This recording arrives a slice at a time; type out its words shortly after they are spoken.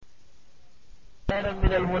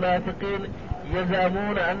من المنافقين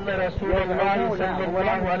يزعمون أن رسول الله صلى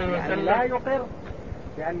الله عليه وسلم لا يقر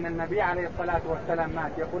بأن النبي عليه الصلاة والسلام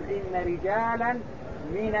مات. يقول إن رجالا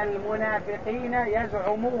من المنافقين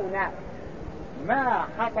يزعمون ما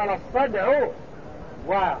حصل الصدع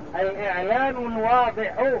والإعلان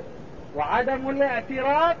الواضح وعدم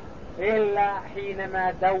الاعتراف إلا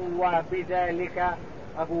حينما دوى بذلك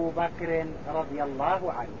أبو بكر رضي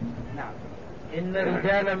الله عنه. نعم. إن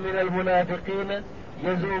رجالا من المنافقين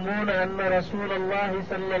يزعمون أن رسول الله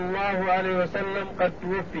صلى الله عليه وسلم قد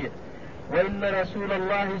توفي، وإن رسول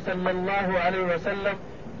الله صلى الله عليه وسلم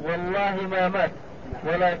والله ما مات،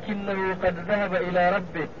 ولكنه قد ذهب إلى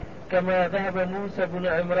ربه كما ذهب موسى بن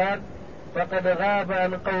عمران، فقد غاب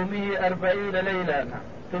عن قومه 40 ليلة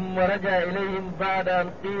ثم رجع إليهم بعد أن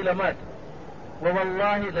قيل مات،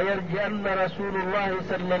 ووالله ليرجعن رسول الله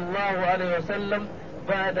صلى الله عليه وسلم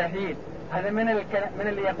بعد حين. هذا من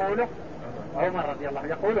اللي يقوله عمر رضي الله عنه،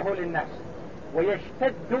 يقوله للناس،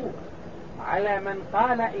 ويشتد على من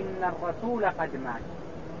قال إن الرسول قد مات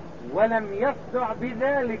ولم يصدع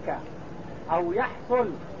بذلك أو يحصل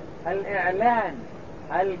الإعلان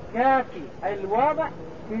الكافي الواضح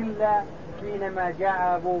إلا حينما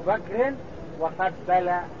جاء أبو بكر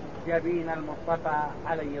وقبل جبين المصطفى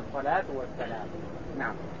عليه الصلاة والسلام.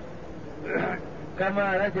 نعم.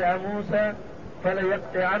 كما رجع موسى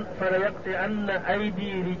فليقطعن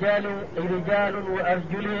أيدي رجال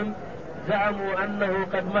وأرجلهم زعموا أنه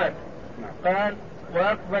قد مات. قال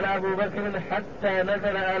وأقبل أبو بكر حتى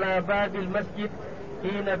نزل على باب المسجد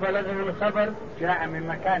حين بلغه الخبر، جاء من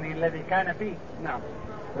مكانه الذي كان فيه. نعم.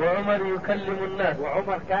 وعمر يكلم الناس،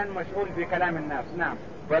 وعمر كان مشغول بكلام الناس. نعم.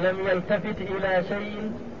 ولم يلتفت إلى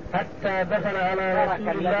شيء حتى دخل على رسول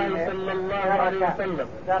الله صلى الله عليه وسلم.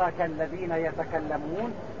 ترك الذين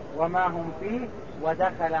يتكلمون وما هم فيه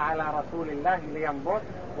ودخل على رسول الله لينظر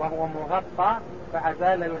وهو مغطى،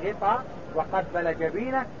 فأزال الغطاء وقبل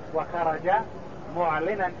جبينه وخرج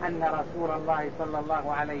معلنا أن رسول الله صلى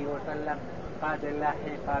الله عليه وسلم قد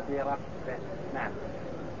لحق بربه. نعم.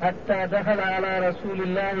 حتى دخل على رسول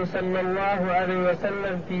الله صلى الله عليه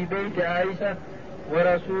وسلم في بيت عائشة،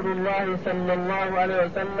 ورسول الله صلى الله عليه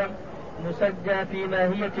وسلم مسجى في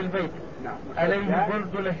ناهية البيت. نعم. عليه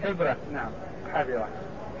برد حبرة. نعم.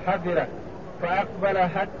 حبرة. فأقبل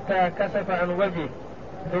حتى كشف عن وجهه،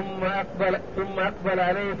 ثم أقبل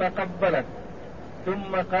عليه فقبله،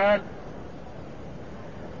 ثم قال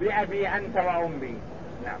بأبي أنت وأمي.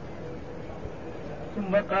 نعم.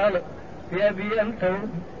 ثم قال بأبي أنت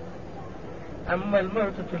وأمي، أما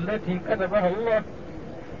الموتة التي كتبها الله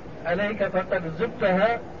عليك فقد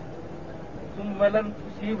زبتها ثم لم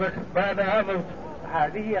تصيبك بعدها موت.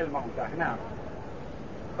 هذه هي الموتة. نعم.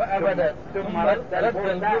 فأبدا. ثم رد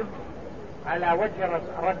الغطاء على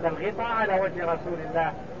وجه رسول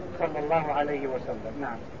الله صلى الله عليه وسلم.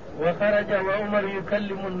 نعم. وخرج وعمر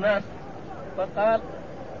يكلم الناس فقال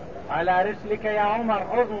على رسلك يا عمر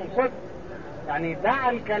انصت، يعني دع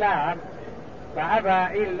الكلام،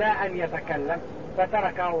 فأبى إلا أن يتكلم،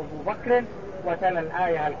 فتركه أبو بكر وتلا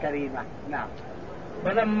الآية الكريمة. نعم.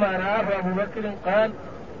 فلما رآه أبو بكر قال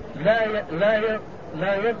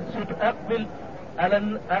لا يبسط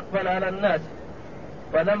أقبل على الناس.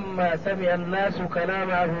 فلما سمع الناس كلام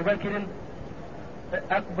أبو بكر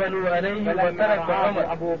أقبلوا عليه وترك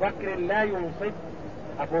عمر. أبو بكر لا ينصت.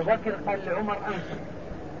 أبو بكر قال لعمر أنصت،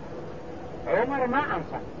 عمر ما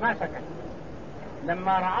أنصت، ما سكت.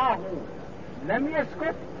 لما رآه لم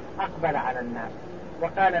يسكت أقبل على الناس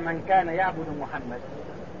وقال من كان يعبد محمد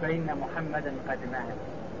فإن محمدا قد مات،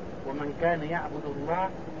 ومن كان يعبد الله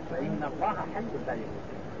فإن الله حي لا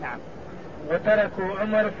يموت. نعم. وتركوا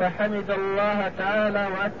عمر فحمد الله تعالى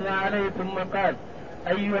وأثنى عليه ثم قال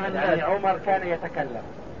أيها الناس. يعني عمر كان يتكلم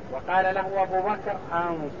وقال له أبو بكر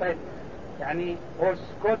أنصت، يعني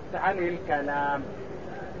اسكت عن الكلام.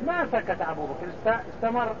 ما سكت أبو بكر،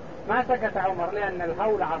 استمر. ما سكت عمر لأن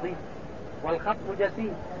الهول عظيم والخط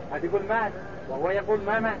جسيم. هذا يقول مات وهو يقول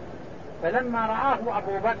ما مات. فلما رآه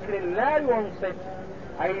أبو بكر لا ينصت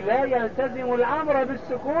أي لا يلتزم الأمر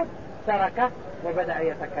بالسكوت تركه وبدأ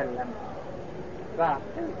يتكلم،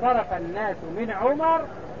 فانصرف الناس من عمر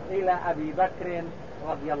إلى أبي بكر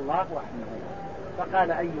رضي الله عنه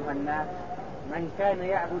فقال أيها الناس من كان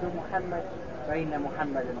يعبد محمد فإن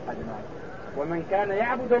محمدا قد مات، ومن كان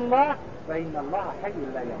يعبد الله فإن الله حي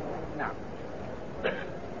لا يموت. نعم.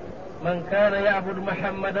 من كان يعبد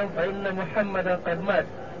محمدا فإن محمدا قد مات،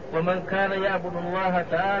 ومن كان يعبد الله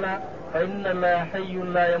تعالى فإن الله حي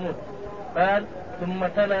لا يموت. قال ثم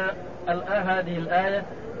تلا هذه الآية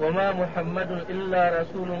وما محمد إلا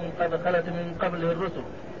رسول قد خلت من قبله الرسل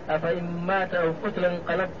أفإن مات أو قتل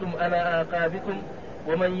انقلبتم على آقابكم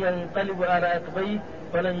ومن ينقلب على عقبيه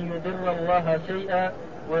فلن يضر الله شيئا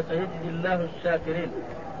وسيجزي الله الشاكرين.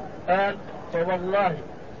 قال فوالله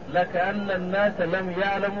لكأن الناس لم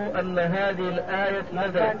يعلموا أن هذه الآية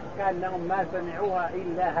نزلت. كان لهم ما سمعوها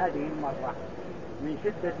إلا هذه المرة من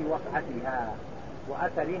شدة وقعتها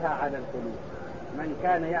وأثرها على القلوب. من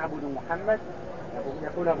كان يعبد محمد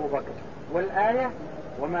يقول أبو بكر، والآية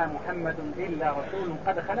وما محمد إلا رسول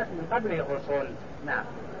قد خلت من قبله الرسل. نعم.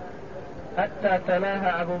 حتى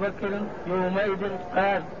تلاها أبو بكر يومئذ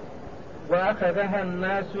قال وأخذها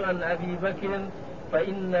الناس عن أبي بكر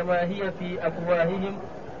فإنما هي في أفواههم.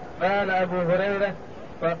 قال أبو هريرة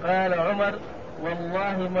فقال عمر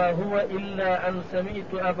والله ما هو إلا أن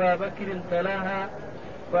سمعت أبا بكر تلاها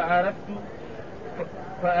فعرفت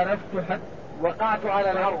حتى وقعت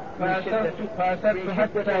على الأرض فأسرت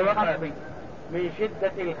حتى وقعت من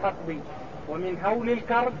شدة الخطب ومن هول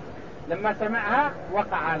الكرب. لما سمعها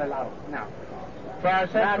وقع على الأرض. نعم.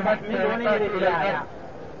 فأسرت حتى وقعت إلى الأرض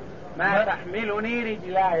ما تحملني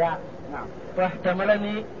رجلاي. نعم.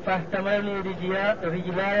 فاحتملني رجلاي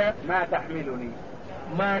ما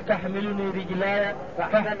تحملني رجلاي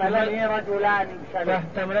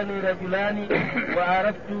فاحتملني رجلان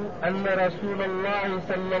وعرفت أن رسول الله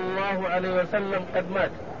صلى الله عليه وسلم قد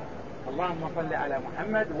مات. اللهم صل على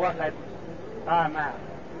محمد. وقد قام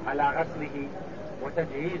على غسله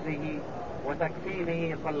وتجهيزه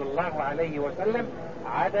وتكفينه صلى الله عليه وسلم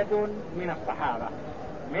عدد من الصحابة،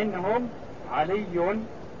 منهم علي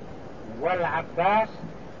والعباس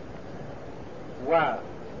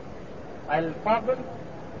والفضل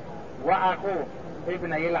وأخوه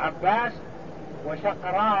ابني العباس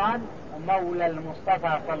وشقران مولى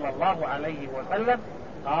المصطفى صلى الله عليه وسلم،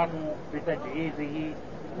 قاموا بتجهيزه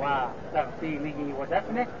وتغسيله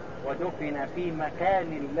ودفنه، ودفن في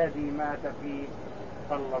مكان الذي مات فيه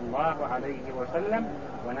صلى الله عليه وسلم.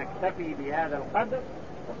 ونكتفي بهذا القدر،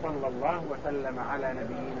 وصلى الله وسلم على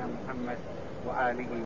نبينا محمد وآله